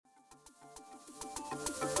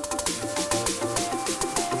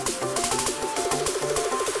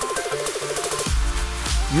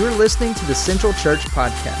You are listening to the Central Church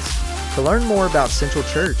Podcast. To learn more about Central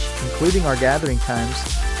Church, including our gathering times,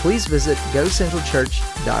 please visit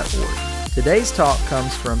gocentralchurch.org. Today's talk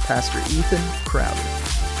comes from Pastor Ethan Crowder.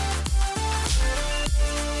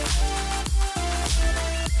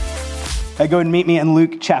 Go and meet me in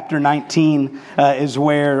Luke chapter 19 is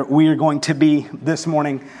where we are going to be this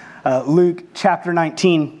morning. Luke chapter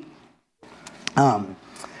 19.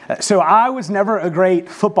 So I was never a great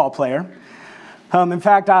football player. In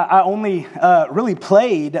fact, I only really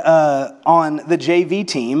played on the JV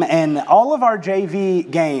team, and all of our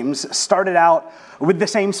JV games started out with the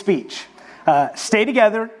same speech. Stay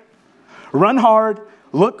together, run hard,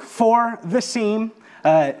 look for the seam,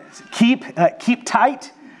 keep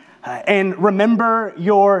tight, and remember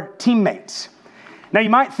your teammates. Now, you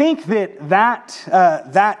might think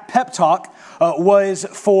that pep talk was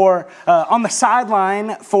for on the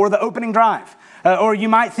sideline for the opening drive. Or you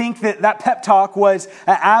might think that pep talk was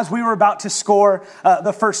as we were about to score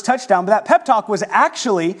the first touchdown. But that pep talk was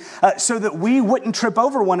actually so that we wouldn't trip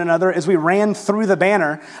over one another as we ran through the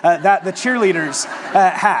banner that the cheerleaders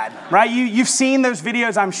had, right? You've seen those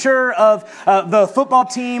videos, I'm sure, of the football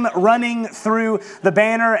team running through the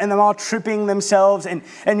banner and them all tripping themselves.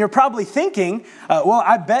 And you're probably thinking, well,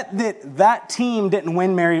 I bet that team didn't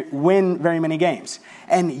win very many games.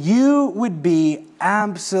 And you would be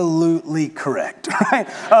absolutely correct, right?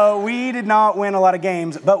 We did not win a lot of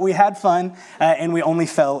games, but we had fun, and we only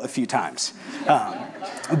fell a few times.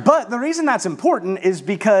 But the reason that's important is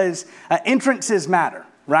because entrances matter,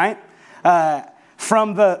 right?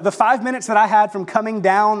 From the 5 minutes that I had from coming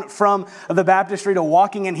down from the baptistry to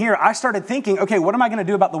walking in here, I started thinking, okay, what am I going to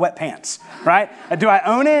do about the wet pants, right? Do I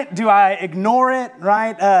own it? Do I ignore it,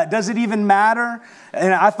 right? Does it even matter?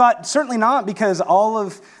 And I thought, certainly not, because all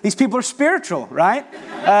of these people are spiritual, right?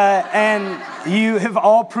 And you have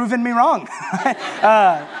all proven me wrong.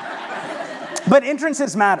 But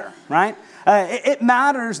entrances matter, right? It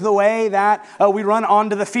matters the way that we run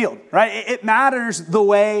onto the field, right? It matters the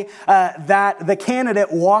way that the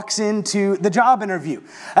candidate walks into the job interview.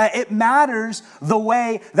 It matters the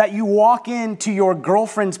way that you walk into your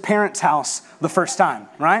girlfriend's parents' house the first time,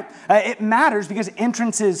 right? It matters because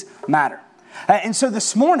entrances matter. And so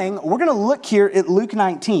this morning, we're going to look here at Luke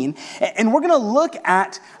 19, and we're going to look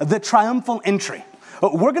at the triumphal entry.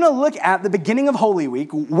 We're going to look at the beginning of Holy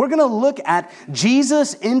Week. We're going to look at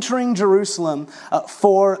Jesus entering Jerusalem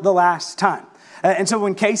for the last time. And so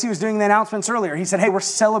when Casey was doing the announcements earlier, he said, hey, we're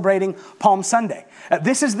celebrating Palm Sunday.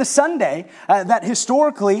 This is the Sunday that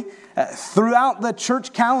historically, throughout the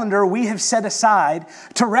church calendar, we have set aside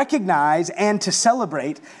to recognize and to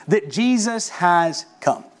celebrate that Jesus has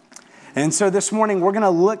come. And so this morning, we're going to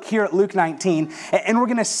look here at Luke 19, and we're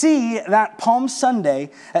going to see that Palm Sunday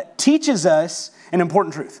teaches us an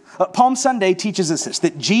important truth. Palm Sunday teaches us this,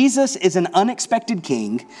 that Jesus is an unexpected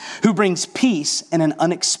king who brings peace in an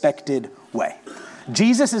unexpected way.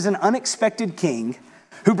 Jesus is an unexpected king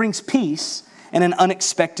who brings peace in an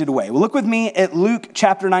unexpected way. Well, look with me at Luke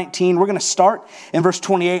chapter 19. We're going to start in verse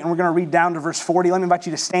 28, and we're going to read down to verse 40. Let me invite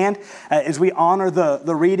you to stand as we honor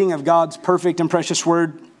the reading of God's perfect and precious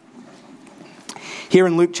word. Here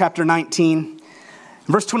in Luke chapter 19, in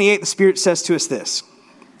verse 28, the Spirit says to us this.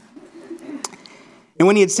 And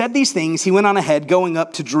when he had said these things, he went on ahead, going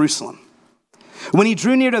up to Jerusalem. When he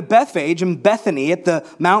drew near to Bethphage and Bethany at the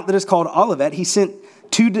mount that is called Olivet, he sent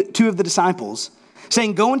two of the disciples,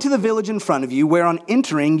 saying, go into the village in front of you, where on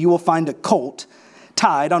entering you will find a colt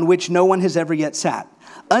tied on which no one has ever yet sat.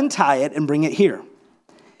 Untie it and bring it here.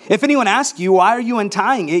 If anyone asks you, why are you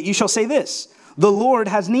untying it? You shall say this, the Lord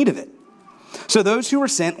has need of it. So those who were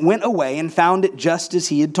sent went away and found it just as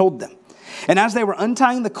he had told them. And as they were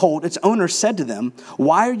untying the colt, its owner said to them,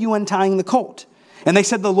 why are you untying the colt? And they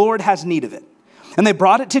said, the Lord has need of it. And they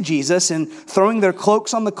brought it to Jesus, and throwing their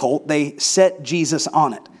cloaks on the colt, they set Jesus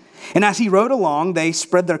on it. And as he rode along, they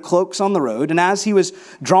spread their cloaks on the road. And as he was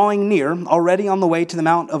drawing near, already on the way to the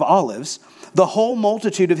Mount of Olives, the whole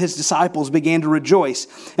multitude of his disciples began to rejoice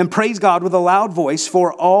and praise God with a loud voice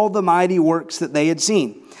for all the mighty works that they had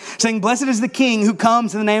seen, saying, blessed is the King who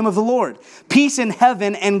comes in the name of the Lord, peace in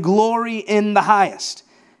heaven and glory in the highest.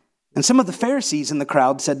 And some of the Pharisees in the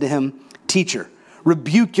crowd said to him, teacher,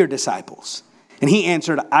 rebuke your disciples. And he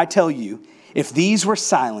answered, I tell you, if these were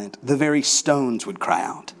silent, the very stones would cry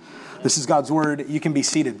out. This is God's word. You can be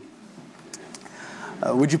seated.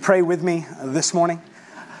 Would you pray with me this morning?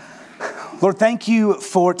 Lord, thank you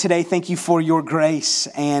for today. Thank you for your grace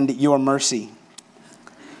and your mercy.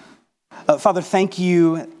 Father, thank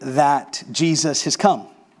you that Jesus has come.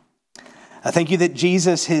 I thank you that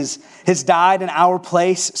Jesus has died in our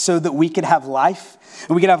place so that we could have life.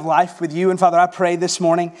 And we could have life with you. And Father, I pray this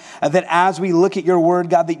morning that as we look at your word,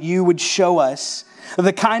 God, that you would show us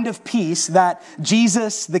the kind of peace that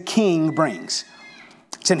Jesus the King brings.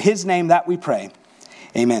 It's in his name that we pray.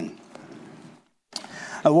 Amen.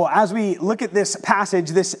 Well, as we look at this passage,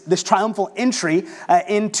 this triumphal entry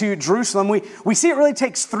into Jerusalem, we see it really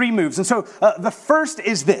takes three moves. And so the first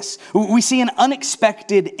is this. We see an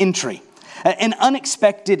unexpected entry. An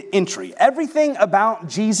unexpected entry. Everything about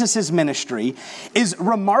Jesus' ministry is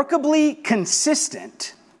remarkably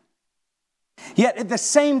consistent, yet at the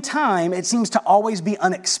same time, it seems to always be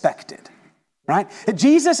unexpected. Right?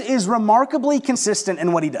 Jesus is remarkably consistent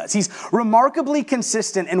in what he does. He's remarkably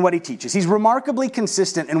consistent in what he teaches. He's remarkably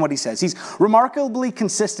consistent in what he says. He's remarkably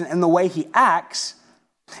consistent in the way he acts.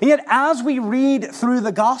 And yet, as we read through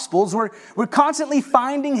the Gospels, we're constantly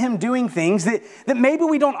finding him doing things that maybe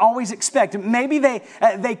we don't always expect. Maybe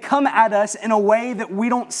they come at us in a way that we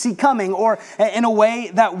don't see coming, or in a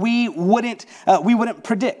way that we wouldn't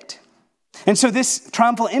predict. And so this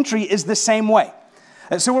triumphal entry is the same way.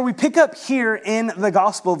 So where we pick up here in the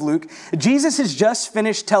Gospel of Luke, Jesus has just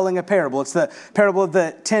finished telling a parable. It's the parable of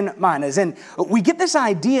the 10 minas. And we get this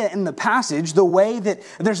idea in the passage, the way that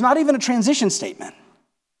there's not even a transition statement.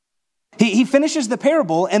 He finishes the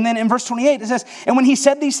parable, and then in verse 28 it says, and when he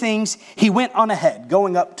said these things, he went on ahead,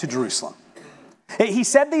 going up to Jerusalem. He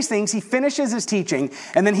said these things, he finishes his teaching,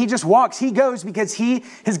 and then he just walks. He goes because he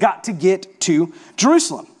has got to get to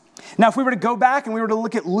Jerusalem. Now, if we were to go back and we were to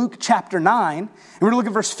look at Luke chapter 9, and we were to look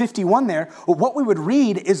at verse 51 there, what we would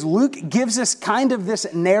read is Luke gives us kind of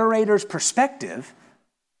this narrator's perspective,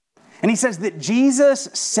 and he says that Jesus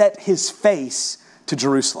set his face to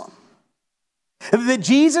Jerusalem. That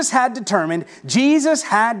Jesus had determined, Jesus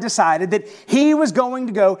had decided that he was going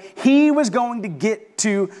to go, he was going to get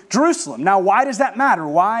to Jerusalem. Now, why does that matter?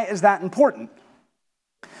 Why is that important?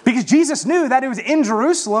 Because Jesus knew that it was in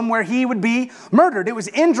Jerusalem where he would be murdered. It was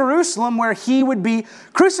in Jerusalem where he would be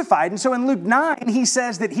crucified. And so in Luke 9, he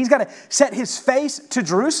says that he's got to set his face to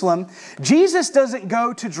Jerusalem. Jesus doesn't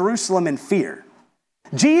go to Jerusalem in fear.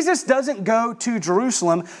 Jesus doesn't go to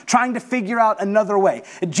Jerusalem trying to figure out another way.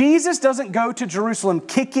 Jesus doesn't go to Jerusalem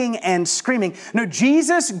kicking and screaming. No,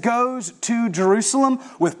 Jesus goes to Jerusalem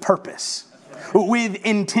with purpose, with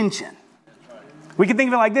intention. We can think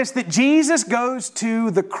of it like this, that Jesus goes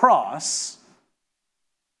to the cross,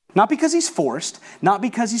 not because he's forced, not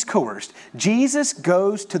because he's coerced. Jesus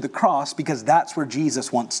goes to the cross because that's where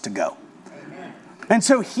Jesus wants to go. And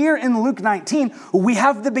so here in Luke 19, we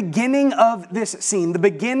have the beginning of this scene, the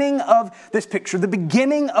beginning of this picture, the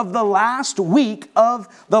beginning of the last week of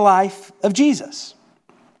the life of Jesus.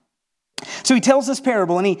 So he tells this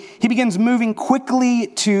parable and he begins moving quickly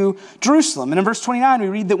to Jerusalem. And in verse 29, we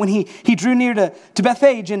read that when he drew near to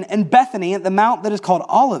Bethphage and Bethany at the mount that is called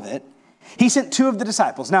Olivet, he sent two of the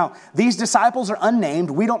disciples. Now, these disciples are unnamed.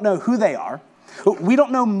 We don't know who they are. We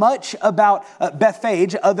don't know much about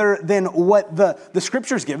Bethphage other than what the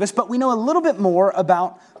scriptures give us, but we know a little bit more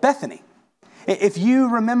about Bethany. If you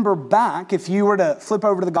remember back, if you were to flip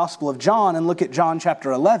over to the Gospel of John and look at John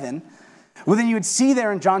chapter 11, well, then you would see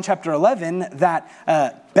there in John chapter 11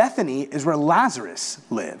 that Bethany is where Lazarus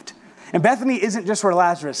lived. And Bethany isn't just where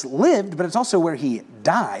Lazarus lived, but it's also where he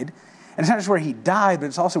died. And it's not just where he died, but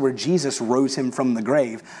it's also where Jesus rose him from the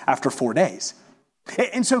grave after 4 days.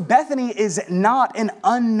 And so Bethany is not an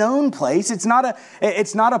unknown place. It's not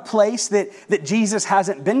a place that Jesus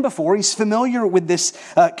hasn't been before. He's familiar with this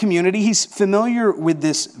community. He's familiar with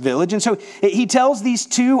this village. And so he tells these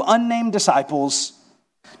two unnamed disciples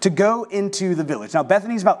to go into the village. Now,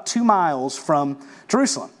 Bethany is about 2 miles from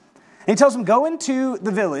Jerusalem. And he tells them, go into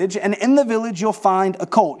the village, and in the village you'll find a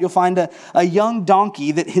colt. You'll find a young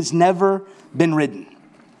donkey that has never been ridden.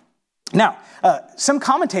 Now, some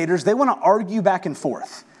commentators, they want to argue back and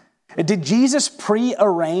forth. Did Jesus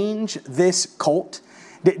prearrange this colt?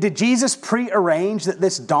 Did Jesus prearrange that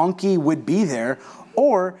this donkey would be there?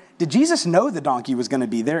 Or did Jesus know the donkey was going to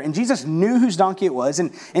be there, and Jesus knew whose donkey it was,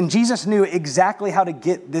 and Jesus knew exactly how to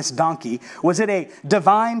get this donkey? Was it a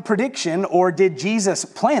divine prediction, or did Jesus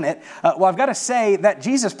plan it? Well, I've got to say that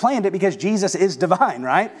Jesus planned it because Jesus is divine,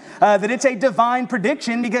 right? That it's a divine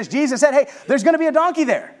prediction because Jesus said, hey, there's going to be a donkey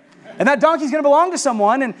there. And that donkey is going to belong to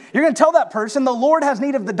someone, and you're going to tell that person, the Lord has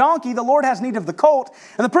need of the donkey, the Lord has need of the colt,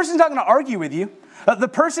 and the person's not going to argue with you. The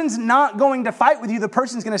person's not going to fight with you. The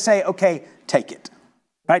person's going to say, okay, take it.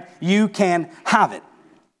 Right? You can have it.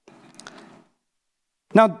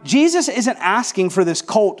 Now, Jesus isn't asking for this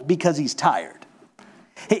colt because he's tired.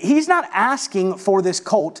 He's not asking for this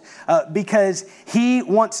colt because he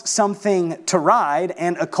wants something to ride,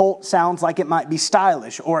 and a colt sounds like it might be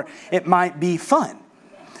stylish or it might be fun.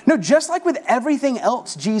 No, just like with everything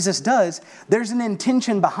else Jesus does, there's an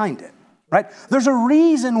intention behind it, right? There's a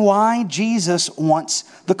reason why Jesus wants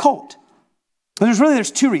the colt.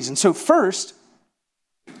 There's two reasons. So first,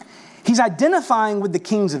 he's identifying with the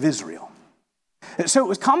kings of Israel. So it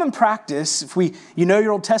was common practice, if you know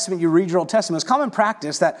your Old Testament, you read your Old Testament, it was common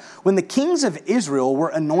practice that when the kings of Israel were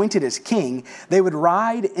anointed as king, they would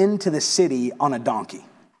ride into the city on a donkey.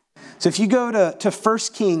 So if you go to 1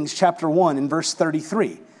 Kings chapter 1 and verse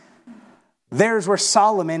 33, there's where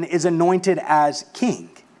Solomon is anointed as king.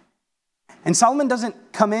 And Solomon doesn't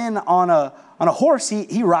come in on a horse,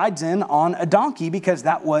 he rides in on a donkey because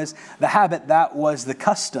that was the habit, that was the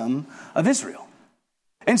custom of Israel.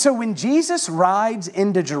 And so when Jesus rides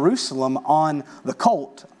into Jerusalem on the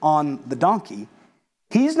colt, on the donkey,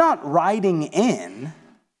 he's not riding in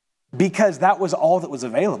because that was all that was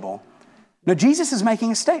available. No, Jesus is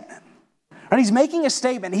making a statement. Right? He's making a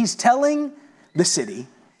statement. He's telling the city,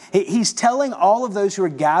 he's telling all of those who are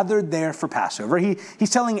gathered there for Passover,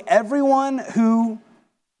 he's telling everyone who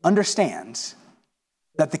understands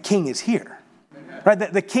that the king is here. Right?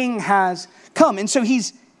 That the king has come. And so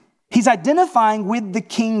he's identifying with the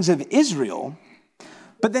kings of Israel,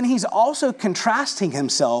 but then he's also contrasting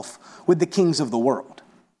himself with the kings of the world.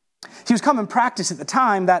 He was common practice at the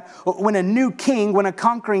time that when a new king, when a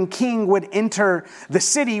conquering king would enter the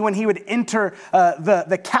city, when he would enter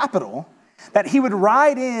the capital, that he would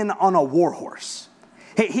ride in on a war horse.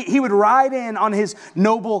 He would ride in on his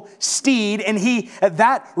noble steed, and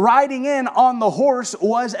that riding in on the horse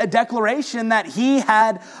was a declaration that he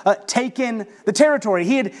had taken the territory.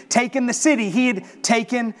 He had taken the city. He had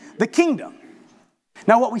taken the kingdom.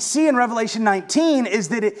 Now, what we see in Revelation 19 is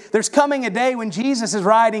that there's coming a day when Jesus is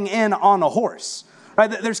riding in on a horse. Right?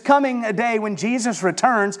 There's coming a day when Jesus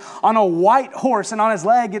returns on a white horse, and on his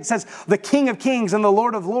leg it says the King of Kings and the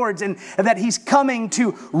Lord of Lords, and that he's coming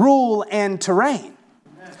to rule and to reign.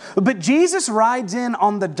 But Jesus rides in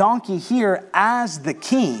on the donkey here as the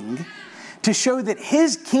king to show that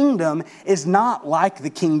his kingdom is not like the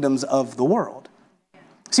kingdoms of the world.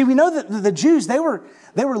 See, we know that the Jews, they were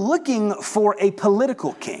looking for a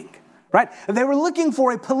political king, right? They were looking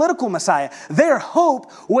for a political Messiah. Their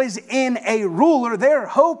hope was in a ruler. Their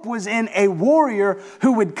hope was in a warrior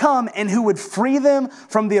who would come and who would free them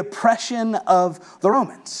from the oppression of the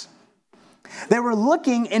Romans. They were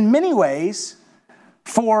looking in many ways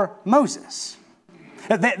for Moses.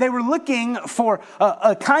 They were looking for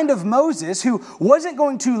a kind of Moses who wasn't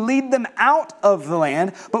going to lead them out of the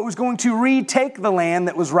land, but was going to retake the land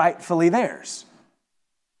that was rightfully theirs.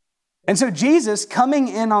 And so Jesus coming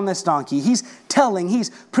in on this donkey, he's telling, he's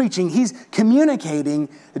preaching, he's communicating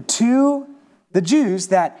to the Jews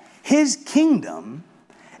that his kingdom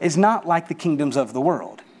is not like the kingdoms of the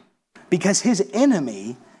world, because his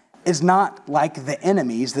enemy is not like the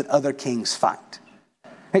enemies that other kings fight.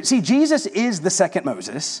 See, Jesus is the second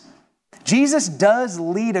Moses. Jesus does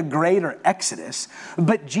lead a greater exodus,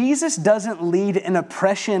 but Jesus doesn't lead an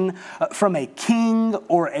oppression from a king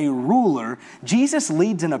or a ruler. Jesus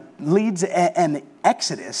leads an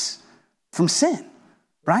exodus from sin,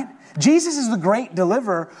 right? Jesus is the great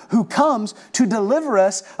deliverer who comes to deliver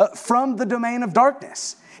us from the domain of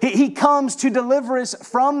darkness. He comes to deliver us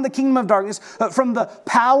from the kingdom of darkness, from the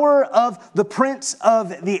power of the prince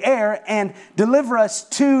of the air, and deliver us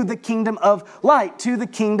to the kingdom of light, to the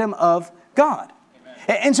kingdom of God.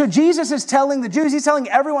 Amen. And so Jesus is telling the Jews, he's telling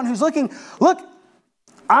everyone who's looking, look,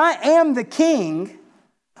 I am the king,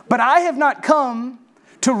 but I have not come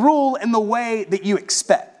to rule in the way that you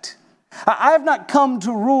expect. I have not come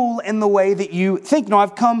to rule in the way that you think. No,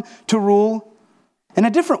 I've come to rule in a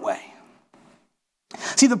different way.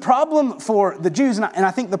 See, the problem for the Jews, and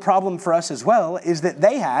I think the problem for us as well, is that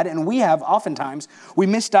they had, and we have oftentimes, we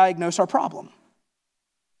misdiagnose our problem.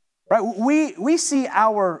 Right? We see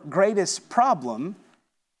our greatest problem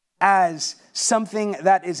as something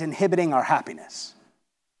that is inhibiting our happiness.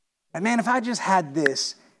 And man, if I just had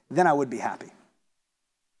this, then I would be happy.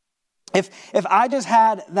 If I just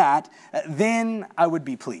had that, then I would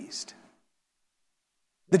be pleased.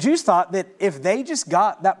 The Jews thought that if they just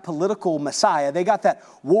got that political Messiah, they got that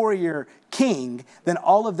warrior king, then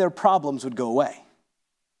all of their problems would go away.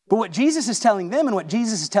 But what Jesus is telling them and what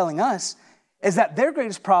Jesus is telling us is that their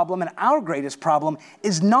greatest problem and our greatest problem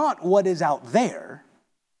is not what is out there.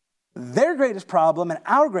 Their greatest problem and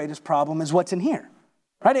our greatest problem is what's in here.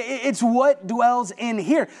 Right? It's what dwells in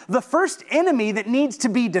here. The first enemy that needs to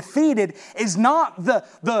be defeated is not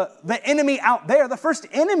the enemy out there. The first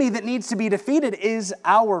enemy that needs to be defeated is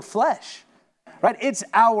our flesh. Right? It's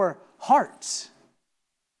our hearts.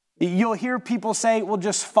 You'll hear people say, well,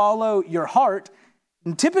 just follow your heart.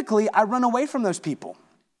 And typically, I run away from those people.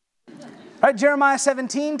 Right? Jeremiah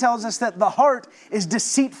 17 tells us that the heart is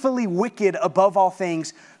deceitfully wicked above all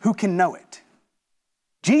things. Who can know it?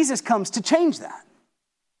 Jesus comes to change that.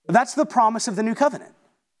 That's the promise of the new covenant.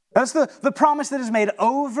 That's the promise that is made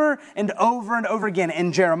over and over and over again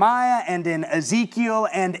in Jeremiah and in Ezekiel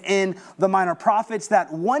and in the minor prophets,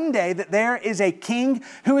 that one day that there is a king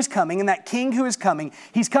who is coming, and that king who is coming,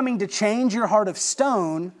 he's coming to change your heart of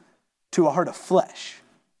stone to a heart of flesh.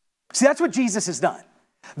 See, that's what Jesus has done.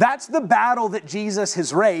 That's the battle that Jesus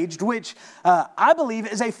has waged, which I believe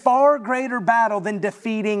is a far greater battle than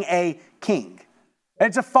defeating a king.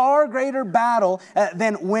 It's a far greater battle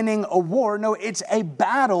than winning a war. No, it's a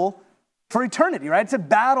battle for eternity, right? It's a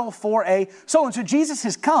battle for a soul. And so Jesus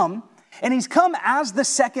has come, and he's come as the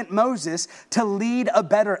second Moses to lead a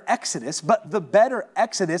better exodus. But the better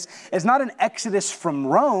exodus is not an exodus from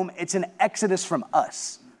Rome, it's an exodus from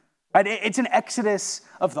us. Right? It's an exodus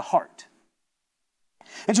of the heart.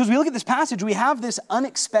 And so as we look at this passage, we have this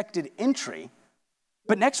unexpected entry,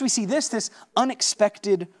 but next we see this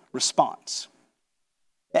unexpected response.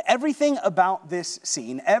 Everything about this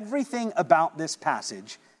scene, everything about this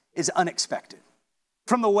passage is unexpected.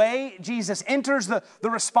 From the way Jesus enters, the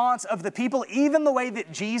response of the people, even the way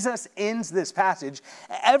that Jesus ends this passage,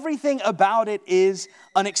 everything about it is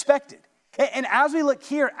unexpected. And as we look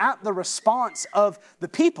here at the response of the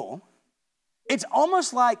people, it's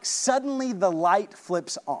almost like suddenly the light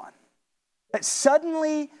flips on. That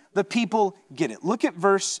suddenly the people get it. Look at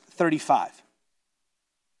verse 35.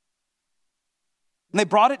 And they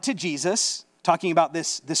brought it to Jesus, talking about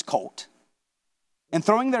this colt. And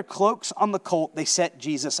throwing their cloaks on the colt, they set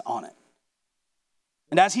Jesus on it.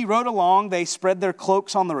 And as he rode along, they spread their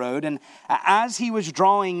cloaks on the road. And as he was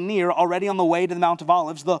drawing near, already on the way to the Mount of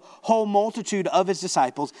Olives, the whole multitude of his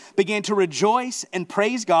disciples began to rejoice and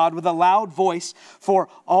praise God with a loud voice for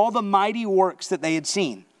all the mighty works that they had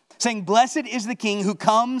seen, saying, "Blessed is the King who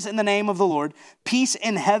comes in the name of the Lord, peace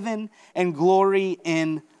in heaven and glory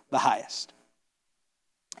in the highest."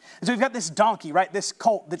 So we've got this donkey, right? This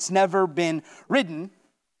colt that's never been ridden.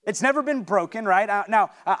 It's never been broken, right? Now,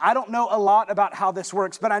 I don't know a lot about how this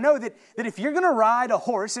works, but I know that if you're going to ride a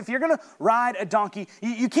horse, if you're going to ride a donkey,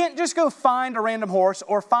 you can't just go find a random horse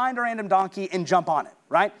or find a random donkey and jump on it,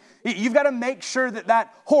 right? You've got to make sure that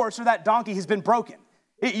that horse or that donkey has been broken.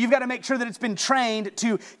 You've got to make sure that it's been trained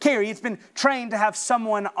to carry. It's been trained to have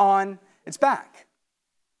someone on its back.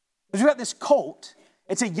 We've got this colt.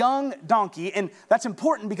 It's a young donkey, and that's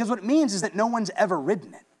important because what it means is that no one's ever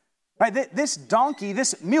ridden it. Right? This donkey,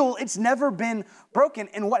 this mule, it's never been broken.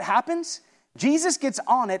 And what happens? Jesus gets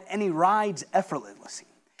on it and he rides effortlessly.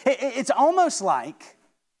 It's almost like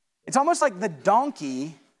the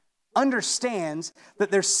donkey understands that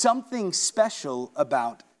there's something special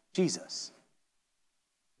about Jesus.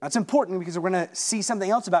 That's important because we're going to see something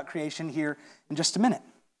else about creation here in just a minute.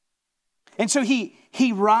 And so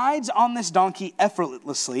he rides on this donkey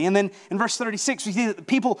effortlessly. And then in verse 36, we see that the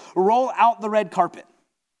people roll out the red carpet.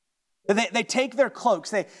 They take their cloaks,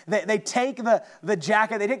 they take the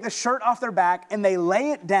jacket, they take the shirt off their back, and they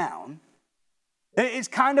lay it down. It's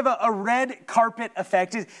kind of a red carpet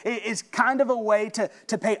effect. It's kind of a way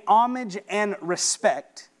to pay homage and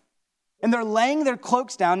respect. And they're laying their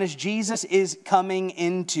cloaks down as Jesus is coming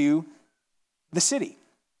into the city.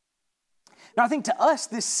 Now, I think to us,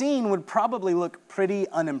 this scene would probably look pretty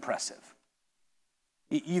unimpressive.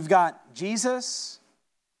 You've got Jesus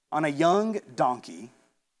on a young donkey,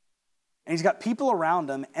 and he's got people around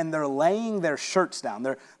him, and they're laying their shirts down.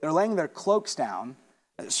 They're laying their cloaks down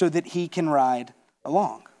so that he can ride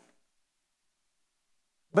along.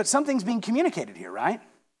 But something's being communicated here, right?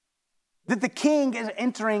 That the king is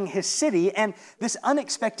entering his city, and this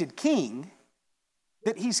unexpected king,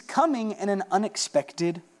 that he's coming in an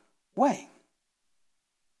unexpected way.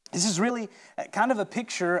 This is really kind of a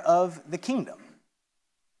picture of the kingdom,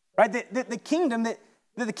 right? The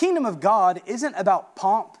kingdom of God isn't about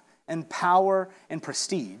pomp and power and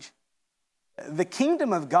prestige. The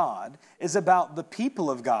kingdom of God is about the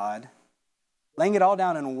people of God laying it all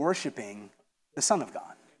down and worshiping the Son of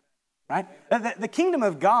God, right? The kingdom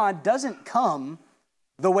of God doesn't come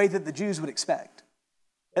the way that the Jews would expect.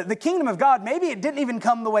 The kingdom of God, maybe it didn't even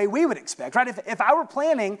come the way we would expect, right? If I were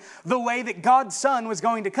planning the way that God's Son was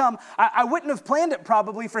going to come, I wouldn't have planned it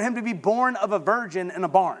probably for him to be born of a virgin in a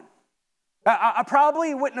barn. I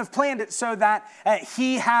probably wouldn't have planned it so that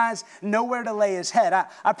he has nowhere to lay his head.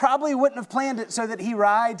 I probably wouldn't have planned it so that he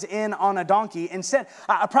rides in on a donkey. Instead,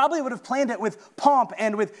 I probably would have planned it with pomp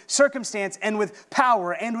and with circumstance and with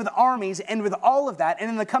power and with armies and with all of that. And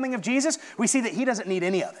in the coming of Jesus, we see that he doesn't need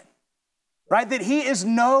any of it, right? That he is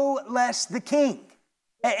no less the king.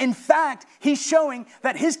 In fact, he's showing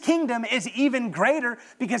that his kingdom is even greater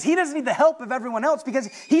because he doesn't need the help of everyone else because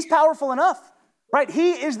he's powerful enough. Right?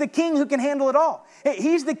 He is the king who can handle it all.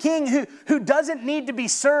 He's the king who doesn't need to be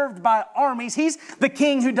served by armies. He's the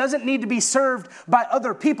king who doesn't need to be served by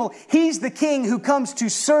other people. He's the king who comes to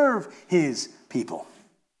serve his people.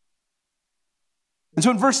 And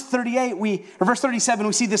so in verse 37,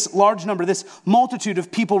 we see this large number, this multitude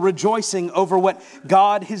of people rejoicing over what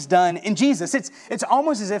God has done in Jesus. It's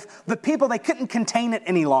almost as if the people, they couldn't contain it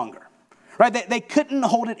any longer. Right? They couldn't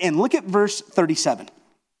hold it in. Look at verse 37.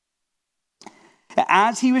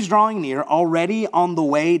 As he was drawing near, already on the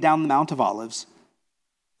way down the Mount of Olives,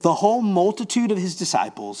 the whole multitude of his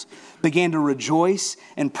disciples began to rejoice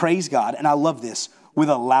and praise God, and I love this, with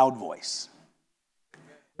a loud voice.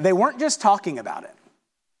 They weren't just talking about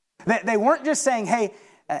it. They weren't just saying, hey,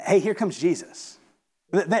 here comes Jesus.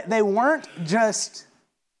 They weren't just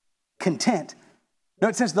content. No,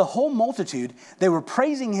 it says the whole multitude, they were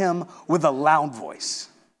praising him with a loud voice.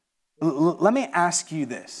 Let me ask you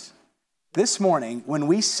this. This morning, when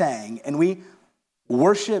we sang and we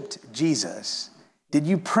worshiped Jesus, did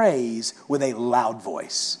you praise with a loud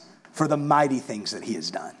voice for the mighty things that he has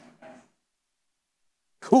done?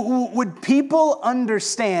 Would people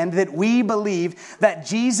understand that we believe that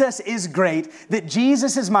Jesus is great, that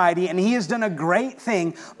Jesus is mighty, and he has done a great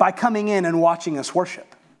thing by coming in and watching us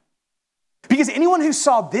worship? Because anyone who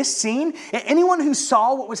saw this scene, anyone who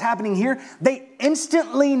saw what was happening here, they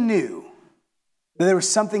instantly knew that there was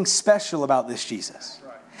something special about this Jesus.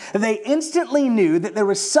 Right. They instantly knew that there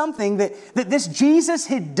was something that this Jesus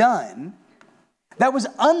had done that was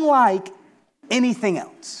unlike anything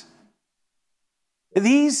else.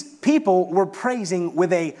 These people were praising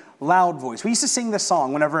with a loud voice. We used to sing this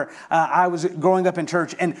song whenever I was growing up in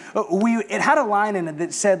church, and it had a line in it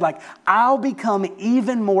that said, like, I'll become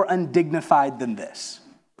even more undignified than this,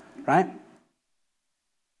 right?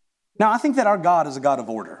 Now, I think that our God is a God of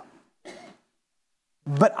order.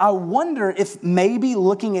 But I wonder if maybe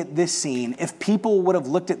looking at this scene, if people would have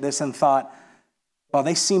looked at this and thought, well,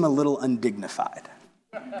 they seem a little undignified,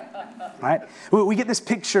 right? We get this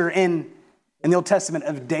picture in the Old Testament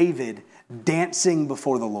of David dancing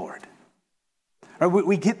before the Lord.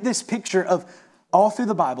 We get this picture of all through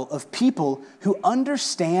the Bible of people who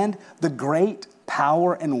understand the great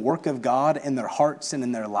power and work of God in their hearts and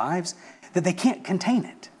in their lives, that they can't contain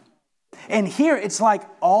it. And here it's like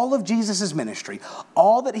all of Jesus' ministry,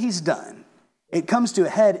 all that he's done, it comes to a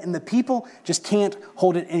head and the people just can't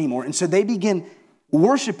hold it anymore. And so they begin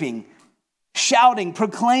worshiping, shouting,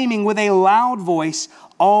 proclaiming with a loud voice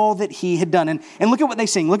all that he had done. And look at what they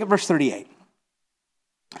sing. Look at verse 38.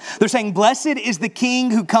 They're saying, "Blessed is the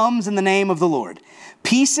King who comes in the name of the Lord.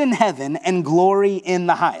 Peace in heaven and glory in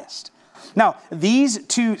the highest." Now, these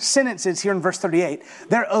two sentences here in verse 38,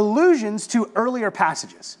 they're allusions to earlier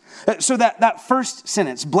passages. So that first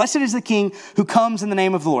sentence, "Blessed is the King who comes in the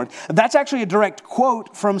name of the Lord," that's actually a direct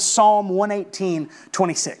quote from Psalm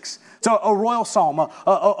 118:26. So a royal psalm,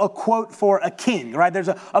 a quote for a king, right? There's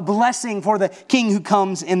a blessing for the king who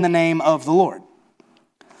comes in the name of the Lord.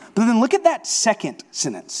 But then look at that second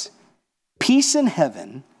sentence, "Peace in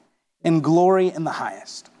heaven and glory in the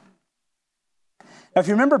highest." Now, if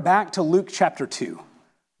you remember back to Luke chapter 2,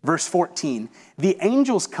 verse 14, the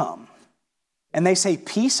angels come and they say,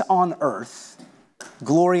 "Peace on earth,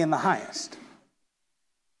 glory in the highest."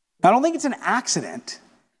 Now, I don't think it's an accident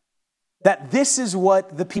that this is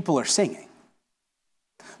what the people are singing.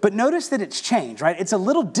 But notice that it's changed, right? It's a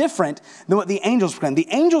little different than what the angels proclaimed. The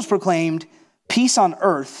angels proclaimed peace on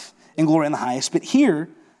earth and glory in the highest, but here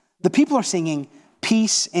the people are singing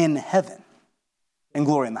peace in heaven and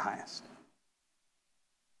glory in the highest.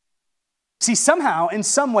 See, somehow, in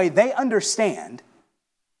some way, they understand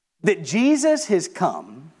that Jesus has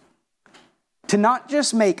come to not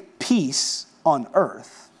just make peace on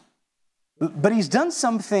earth, but he's done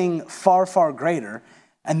something far, far greater,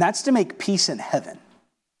 and that's to make peace in heaven.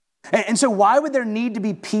 And so why would there need to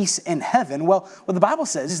be peace in heaven? Well, what the Bible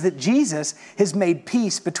says is that Jesus has made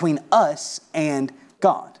peace between us and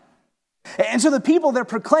God. And so the people, they're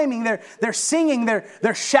proclaiming, they're singing,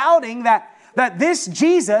 they're shouting that this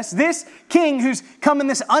Jesus, this King who's come in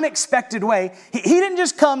this unexpected way, he didn't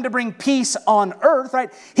just come to bring peace on earth,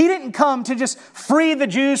 right? He didn't come to just free the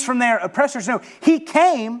Jews from their oppressors. No, he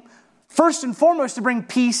came first and foremost to bring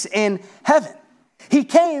peace in heaven. He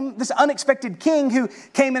came, this unexpected king who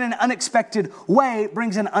came in an unexpected way,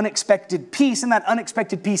 brings an unexpected peace, and that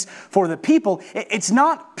unexpected peace for the people. It's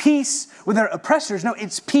not peace with their oppressors. No,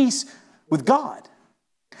 it's peace with God.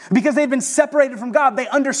 Because they had been separated from God, they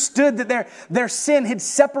understood that their sin had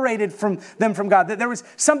separated them from God, that there was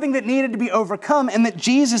something that needed to be overcome, and that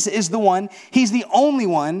Jesus is the one, he's the only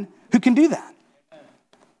one who can do that.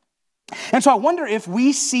 And so I wonder if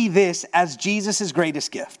we see this as Jesus'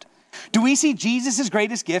 greatest gift. Do we see Jesus'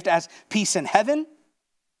 greatest gift as peace in heaven?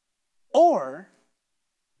 Or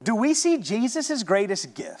do we see Jesus'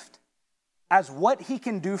 greatest gift as what he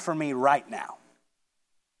can do for me right now?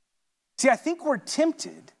 See, I think we're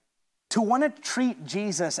tempted to want to treat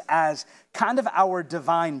Jesus as kind of our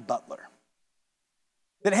divine butler.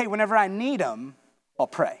 That, hey, whenever I need him, I'll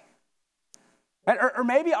pray. Or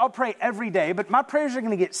maybe I'll pray every day, but my prayers are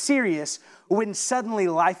going to get serious when suddenly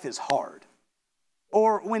life is hard.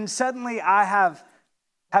 Or when suddenly I have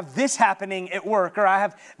this happening at work, or I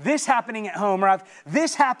have this happening at home, or I have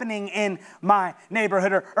this happening in my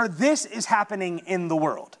neighborhood, or this is happening in the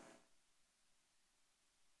world.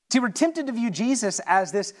 See, we're tempted to view Jesus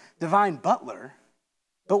as this divine butler,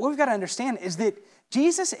 but what we've got to understand is that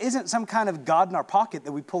Jesus isn't some kind of God in our pocket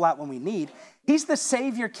that we pull out when we need. He's the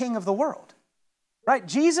Savior King of the world, right?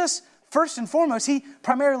 Jesus, first and foremost, he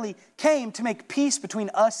primarily came to make peace between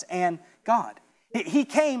us and God. He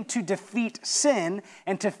came to defeat sin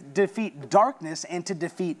and to defeat darkness and to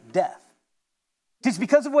defeat death. It's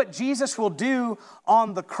because of what Jesus will do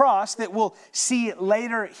on the cross that we'll see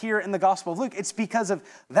later here in the Gospel of Luke. It's because of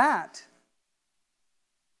that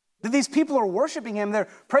these people are worshiping him, they're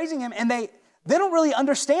praising him, and they don't really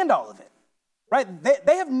understand all of it, right?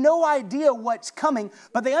 They have no idea what's coming,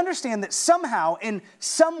 but they understand that somehow, in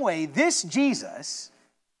some way, this Jesus,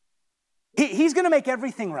 he's going to make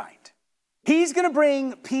everything right. He's going to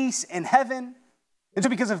bring peace in heaven. And so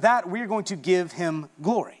because of that, we're going to give him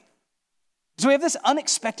glory. So we have this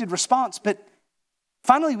unexpected response, but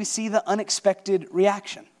finally we see the unexpected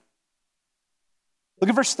reaction. Look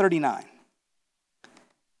at verse 39.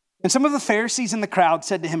 And some of the Pharisees in the crowd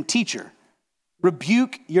said to him, "Teacher,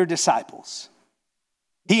 rebuke your disciples."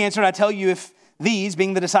 He answered, "I tell you, if these,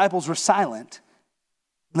 being the disciples, were silent,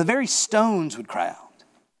 the very stones would cry out."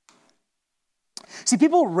 See,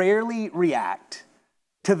 people rarely react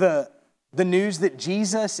to the news that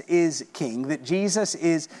Jesus is King, that Jesus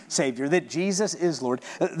is Savior, that Jesus is Lord.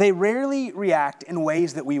 They rarely react in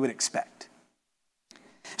ways that we would expect.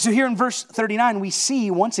 So here in verse 39, we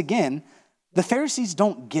see once again, the Pharisees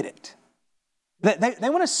don't get it. They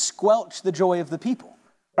want to squelch the joy of the people,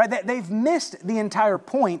 right? They've missed the entire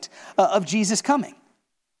point of Jesus coming.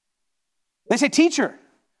 They say, "Teacher,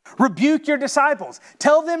 rebuke your disciples.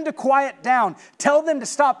 Tell them to quiet down. Tell them to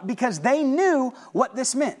stop," because they knew what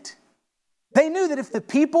this meant. They knew that if the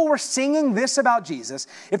people were singing this about Jesus,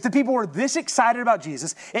 if the people were this excited about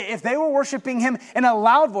Jesus, if they were worshiping him in a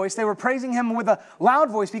loud voice, they were praising him with a loud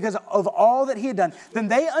voice because of all that he had done, then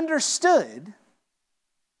they understood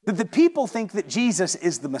that the people think that Jesus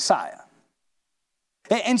is the Messiah.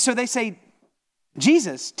 And so they say,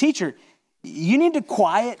 "Jesus, teacher, you need to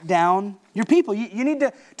quiet down your people. You need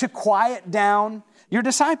to quiet down your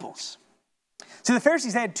disciples." So the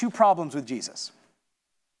Pharisees, they had two problems with Jesus.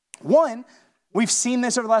 One, we've seen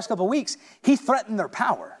this over the last couple of weeks. He threatened their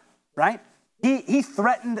power, right? He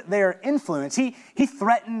threatened their influence. He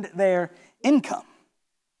threatened their income.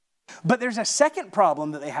 But there's a second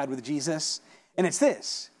problem that they had with Jesus, and it's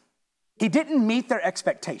this. He didn't meet their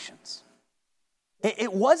expectations.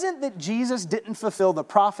 It wasn't that Jesus didn't fulfill the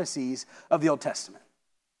prophecies of the Old Testament.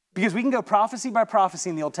 Because we can go prophecy by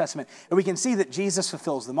prophecy in the Old Testament, and we can see that Jesus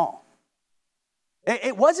fulfills them all.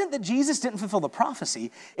 It wasn't that Jesus didn't fulfill the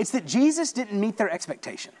prophecy. It's that Jesus didn't meet their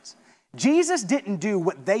expectations. Jesus didn't do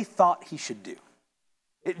what they thought he should do.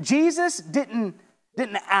 Jesus didn't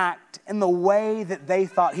act in the way that they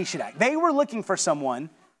thought he should act. They were looking for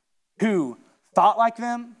someone who thought like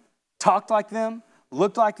them, talked like them,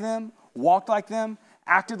 looked like them, walked like them,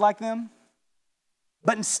 acted like them.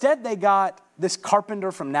 But instead they got this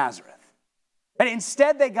carpenter from Nazareth. And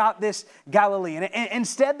instead they got this Galilean.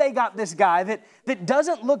 Instead they got this guy that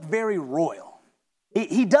doesn't look very royal.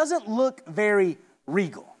 He doesn't look very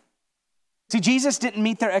regal. See, Jesus didn't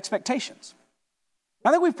meet their expectations. I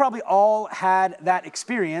think we've probably all had that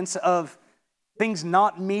experience of things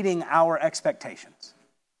not meeting our expectations.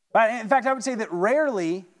 In fact, I would say that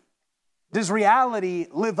rarely does reality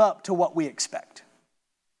live up to what we expect.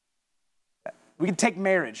 We can take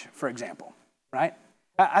marriage, for example, right?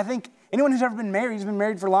 I think anyone who's ever been married, who's been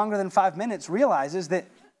married for longer than 5 minutes, realizes that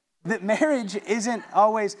that marriage isn't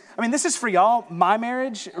always, I mean, this is for y'all, my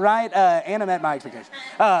marriage, right? Anna met my expectations.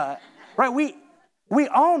 Right, we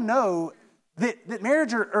all know that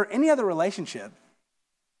marriage or any other relationship,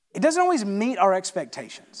 it doesn't always meet our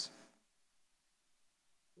expectations.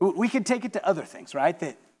 We could take it to other things, right?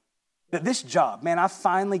 That this job, man, I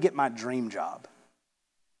finally get my dream job.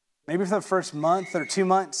 Maybe for the first month or 2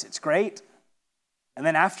 months, it's great. And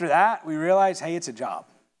then after that, we realize, hey, it's a job,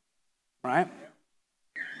 right?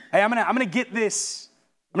 Hey, I'm gonna get this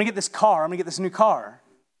car. I'm gonna get this new car,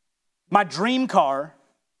 my dream car,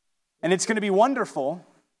 and it's gonna be wonderful.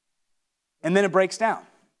 And then it breaks down.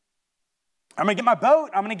 I'm gonna get my boat.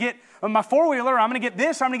 I'm gonna get my four-wheeler. I'm gonna get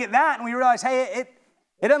this. I'm gonna get that. And we realize, hey,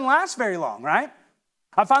 it doesn't last very long, right?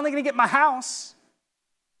 I'm finally gonna get my house,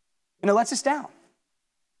 and it lets us down.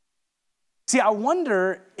 See, I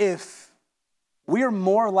wonder if we are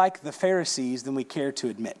more like the Pharisees than we care to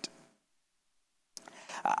admit.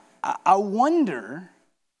 I wonder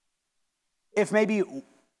if maybe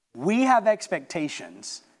we have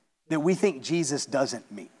expectations that we think Jesus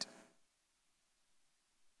doesn't meet.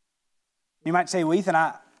 You might say, well, Ethan,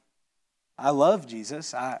 I love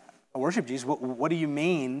Jesus. I worship Jesus. What do you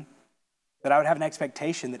mean that I would have an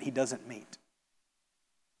expectation that he doesn't meet?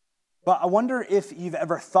 Well, I wonder if you've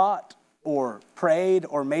ever thought or prayed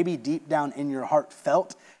or maybe deep down in your heart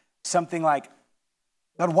felt something like,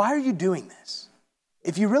 God, why are you doing this?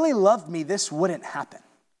 If you really loved me, this wouldn't happen.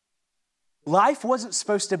 Life wasn't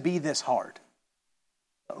supposed to be this hard.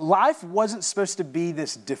 Life wasn't supposed to be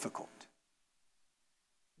this difficult.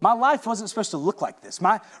 My life wasn't supposed to look like this.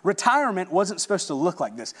 My retirement wasn't supposed to look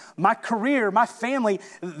like this. My career, my family,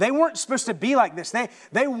 they weren't supposed to be like this.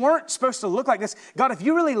 They weren't supposed to look like this. God, if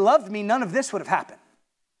you really loved me, none of this would have happened.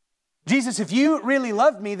 Jesus, if you really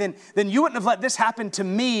loved me, then you wouldn't have let this happen to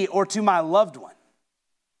me or to my loved one.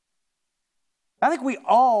 I think we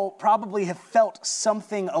all probably have felt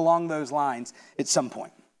something along those lines at some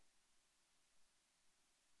point.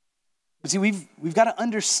 But see, we've got to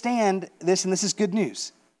understand this, and this is good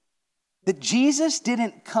news, that Jesus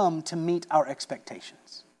didn't come to meet our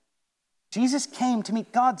expectations. Jesus came to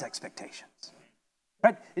meet God's expectations.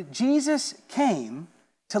 Right? Jesus came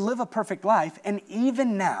to live a perfect life, and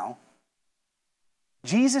even now,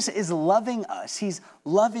 Jesus is loving us. He's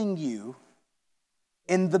loving you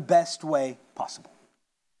in the best way possible.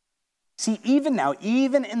 See, even now,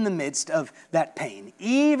 even in the midst of that pain,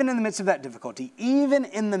 even in the midst of that difficulty, even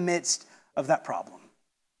in the midst of that problem,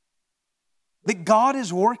 that God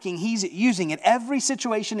is working, he's using it. Every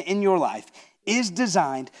situation in your life is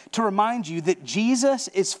designed to remind you that Jesus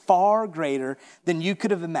is far greater than you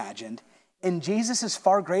could have imagined, and Jesus is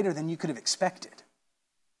far greater than you could have expected.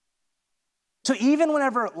 So even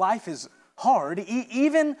whenever life is hard,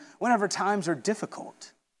 even whenever times are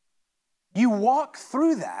difficult, you walk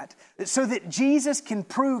through that so that Jesus can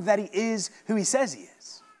prove that he is who he says he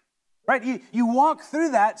is. Right? You walk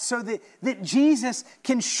through that so that Jesus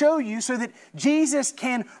can show you, so that Jesus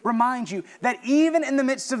can remind you that even in the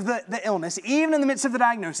midst of the illness, even in the midst of the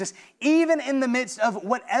diagnosis, even in the midst of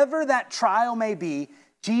whatever that trial may be,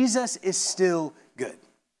 Jesus is still good.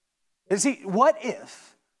 And see, what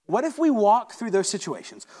if we walk through those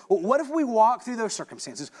situations? What if we walk through those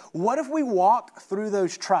circumstances? What if we walk through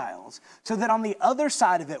those trials so that on the other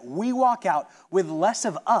side of it, we walk out with less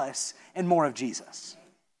of us and more of Jesus?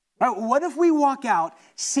 Right? What if we walk out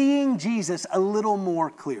seeing Jesus a little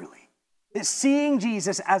more clearly? Seeing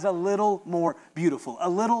Jesus as a little more beautiful, a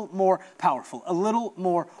little more powerful, a little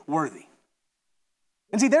more worthy.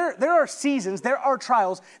 And see, there are seasons, there are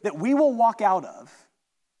trials that we will walk out of,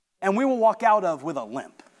 and we will walk out of with a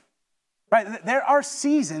limp. Right? There are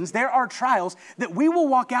seasons, there are trials that we will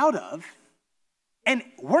walk out of, and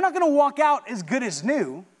we're not going to walk out as good as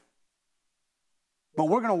new, but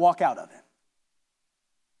we're going to walk out of it.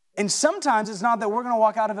 And sometimes it's not that we're going to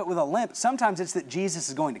walk out of it with a limp. Sometimes it's that Jesus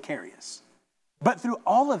is going to carry us. But through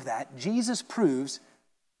all of that, Jesus proves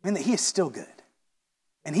that he is still good.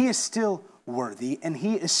 And he is still worthy. And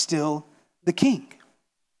he is still the king.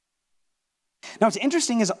 Now what's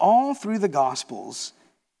interesting is all through the Gospels,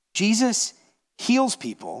 Jesus heals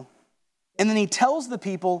people. And then he tells the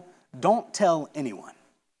people, don't tell anyone.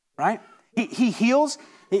 Right? He heals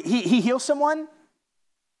someone.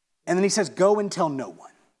 And then he says, go and tell no one.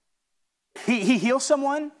 He heals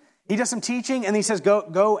someone, he does some teaching, and he says,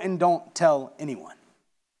 go and don't tell anyone.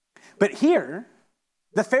 But here,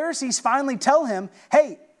 the Pharisees finally tell him,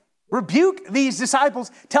 hey, rebuke these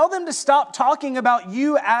disciples. Tell them to stop talking about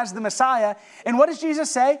you as the Messiah. And what does Jesus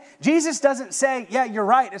say? Jesus doesn't say, yeah, you're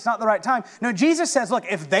right, it's not the right time. No, Jesus says, look,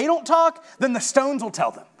 if they don't talk, then the stones will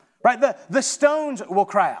tell them. Right? The stones will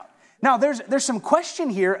cry out. Now, there's some question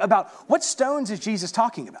here about what stones is Jesus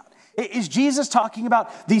talking about. Is Jesus talking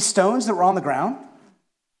about these stones that were on the ground?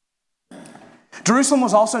 Jerusalem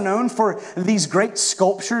was also known for these great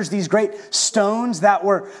sculptures, these great stones that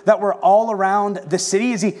were all around the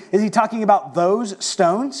city. Is he talking about those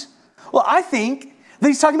stones? Well, I think that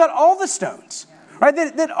he's talking about all the stones, right?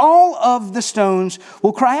 That all of the stones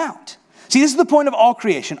will cry out. See, this is the point of all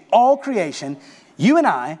creation. All creation, you and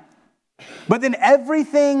I, but then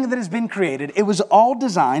everything that has been created, it was all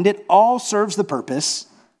designed, it all serves the purpose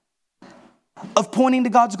of pointing to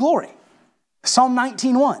God's glory. Psalm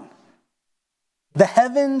 19:1. The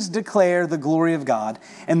heavens declare the glory of God,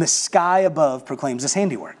 and the sky above proclaims his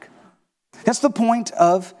handiwork. That's the point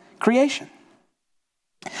of creation.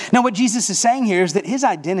 Now, what Jesus is saying here is that his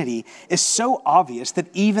identity is so obvious that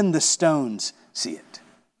even the stones see it.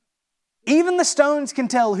 Even the stones can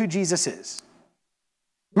tell who Jesus is.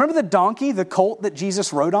 Remember the donkey, the colt that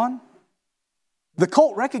Jesus rode on? The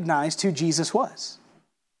colt recognized who Jesus was.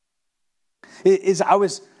 I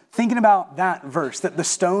was thinking about that verse, that the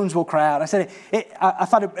stones will cry out. I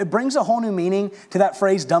thought it brings a whole new meaning to that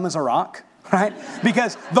phrase, dumb as a rock, right?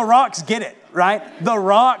 Because the rocks get it, right? The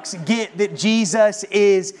rocks get that Jesus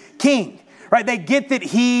is king, right? They get that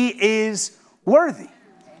he is worthy.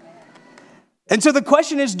 And so the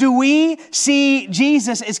question is, do we see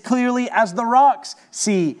Jesus as clearly as the rocks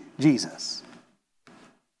see Jesus?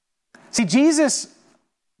 See, Jesus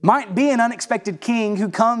might be an unexpected king who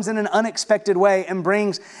comes in an unexpected way and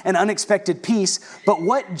brings an unexpected peace. But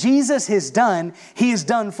what Jesus has done, he has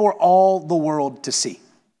done for all the world to see.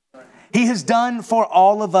 He has done for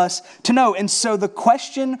all of us to know. And so the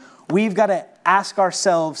question we've got to ask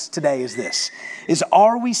ourselves today is this,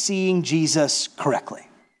 are we seeing Jesus correctly?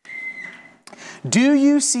 Do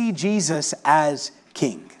you see Jesus as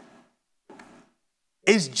king?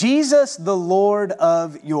 Is Jesus the Lord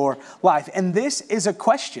of your life? And this is a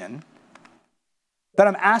question that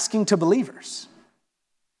I'm asking to believers.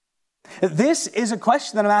 This is a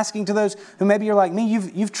question that I'm asking to those who maybe you're like me,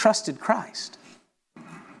 you've trusted Christ.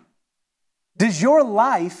 Does your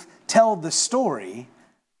life tell the story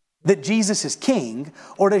that Jesus is king,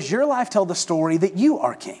 or does your life tell the story that you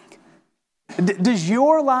are king? Does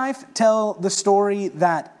your life tell the story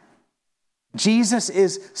that Jesus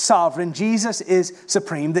is sovereign, Jesus is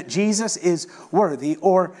supreme, that Jesus is worthy?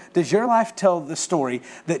 Or does your life tell the story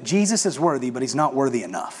that Jesus is worthy, but he's not worthy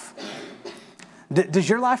enough? Does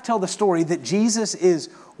your life tell the story that Jesus is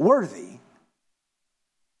worthy,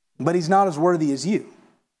 but he's not as worthy as you?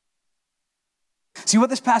 See, what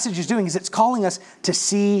this passage is doing is it's calling us to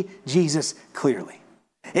see Jesus clearly.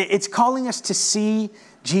 It's calling us to see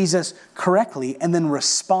Jesus correctly and then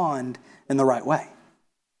respond in the right way.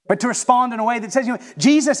 But to respond in a way that says,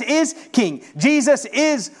 Jesus is king. Jesus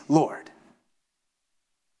is Lord.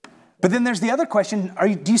 But then there's the other question,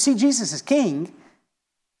 do you see Jesus as king?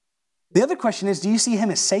 The other question is, do you see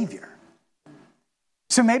him as Savior?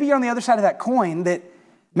 So maybe you're on the other side of that coin, that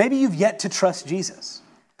maybe you've yet to trust Jesus.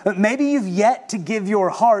 Maybe you've yet to give your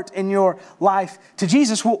heart and your life to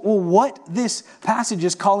Jesus. Well, what this passage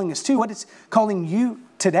is calling us to, what it's calling you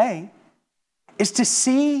today, is to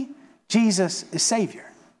see Jesus as Savior.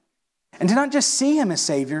 And to not just see him as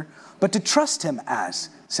Savior, but to trust him as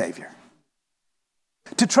Savior.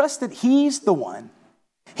 To trust that he's the one,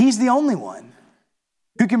 he's the only one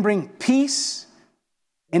who can bring peace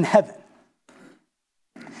in heaven.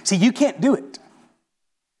 See, you can't do it.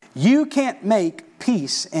 You can't make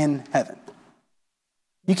peace in heaven.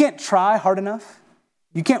 You can't try hard enough.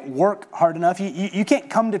 You can't work hard enough. You can't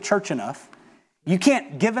come to church enough. You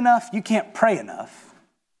can't give enough. You can't pray enough.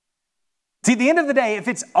 See, at the end of the day, if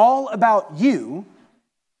it's all about you,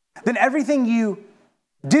 then everything you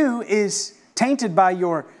do is tainted by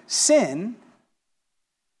your sin,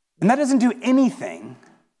 and that doesn't do anything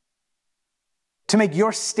to make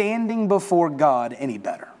your standing before God any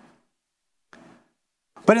better.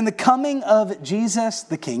 But in the coming of Jesus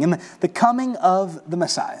the King, in the coming of the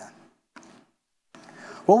Messiah,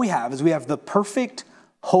 what we have is we have the perfect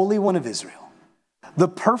Holy One of Israel, the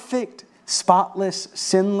perfect, spotless,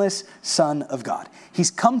 sinless Son of God.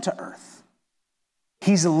 He's come to earth.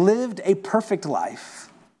 He's lived a perfect life.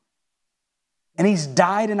 And he's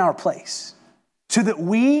died in our place so that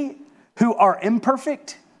we who are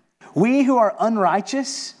imperfect, we who are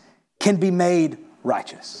unrighteous, can be made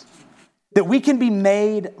righteous. That we can be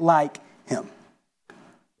made like him.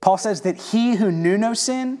 Paul says that he who knew no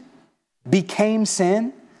sin became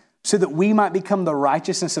sin so that we might become the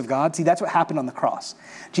righteousness of God. See, that's what happened on the cross.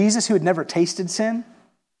 Jesus, who had never tasted sin,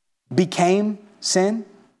 became sin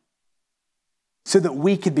so that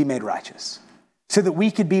we could be made righteous. so that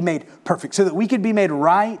we could be made perfect, so that we could be made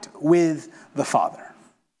right with the Father,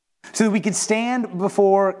 so that we could stand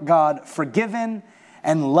before God forgiven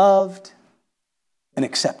and loved and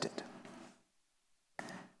accepted.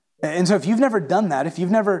 And so if you've never done that, if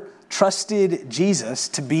you've never trusted Jesus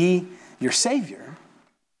to be your Savior,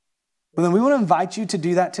 well, then we want to invite you to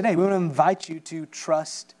do that today. We want to invite you to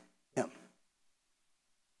trust Him.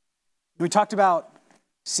 We talked about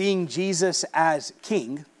seeing Jesus as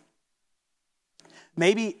King.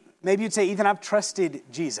 Maybe you'd say, Ethan, I've trusted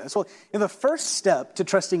Jesus. Well, the first step to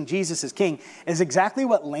trusting Jesus as King is exactly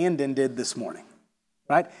what Landon did this morning.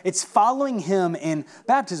 Right? It's following Him in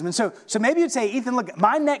baptism. And so maybe you'd say, Ethan, look,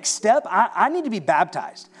 my next step, I need to be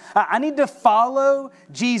baptized. I need to follow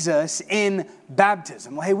Jesus in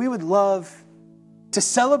baptism. Well, hey, we would love to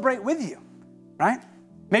celebrate with you, right?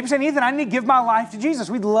 Maybe you're saying, Ethan, I need to give my life to Jesus.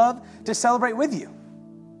 We'd love to celebrate with you.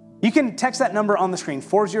 You can text that number on the screen,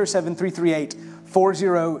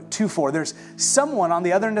 407-338-4024. There's someone on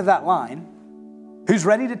the other end of that line who's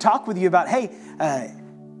ready to talk with you about, hey,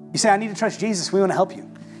 you say, I need to trust Jesus. We want to help you.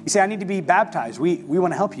 You say, I need to be baptized. We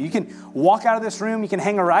want to help you. You can walk out of this room. You can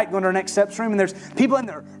hang a right, go into our next steps room. And there's people in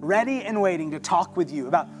there ready and waiting to talk with you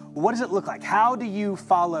about what does it look like? How do you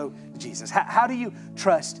follow Jesus? How do you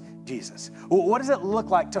trust Jesus? What does it look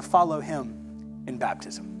like to follow Him in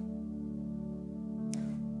baptism?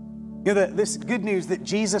 This good news that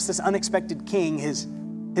Jesus, this unexpected King, has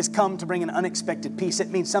come to bring an unexpected peace. It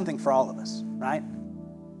means something for all of us, right?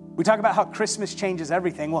 We talk about how Christmas changes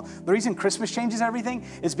everything. Well, the reason Christmas changes everything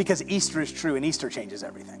is because Easter is true and Easter changes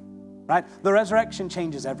everything, right? The resurrection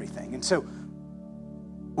changes everything. And so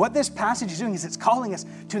what this passage is doing is it's calling us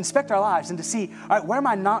to inspect our lives and to see, all right, where am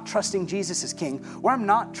I not trusting Jesus as King? Where am I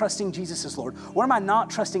not trusting Jesus as Lord? Where am I not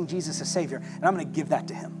trusting Jesus as Savior? And I'm going to give that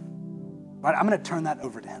to Him, right? I'm going to turn that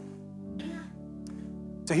over to Him.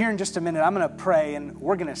 So here in just a minute, I'm going to pray and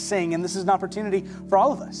we're going to sing. And this is an opportunity for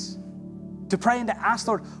all of us to pray and to ask,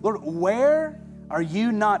 Lord, where are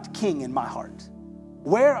you not King in my heart?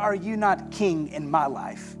 Where are you not King in my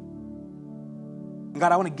life? And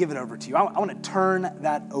God, I want to give it over to you. I want to turn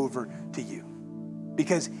that over to you.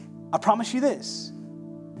 Because I promise you this,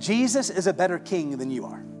 Jesus is a better King than you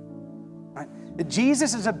are. Right?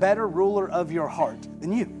 Jesus is a better ruler of your heart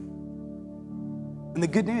than you. And the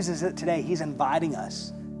good news is that today He's inviting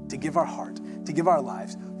us to give our heart, to give our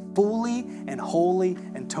lives fully and wholly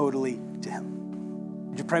and totally to Him.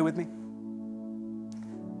 Would you pray with me?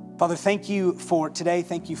 Father, thank you for today.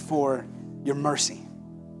 Thank you for your mercy.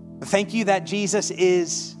 Thank you that Jesus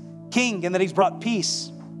is King and that He's brought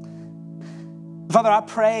peace. Father, I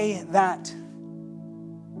pray that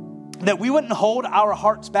we wouldn't hold our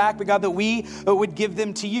hearts back, but God, that we would give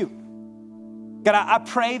them to you. God, I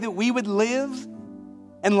pray that we would live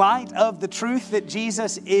in light of the truth that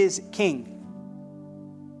Jesus is King.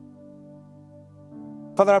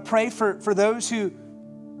 Father, I pray for those who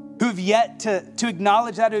have yet to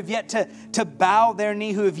acknowledge that, who have yet to bow their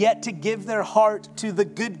knee, who have yet to give their heart to the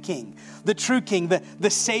good King, the true King,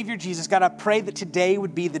 the Savior Jesus. God, I pray that today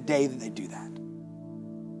would be the day that they do that.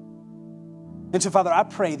 And so, Father, I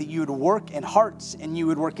pray that you would work in hearts and you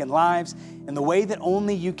would work in lives in the way that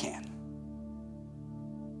only you can.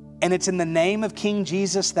 And it's in the name of King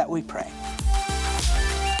Jesus that we pray.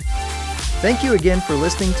 Thank you again for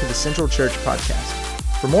listening to the Central Church Podcast.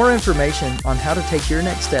 For more information on how to take your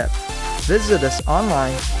next step, visit us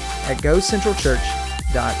online at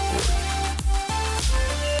gocentralchurch.org.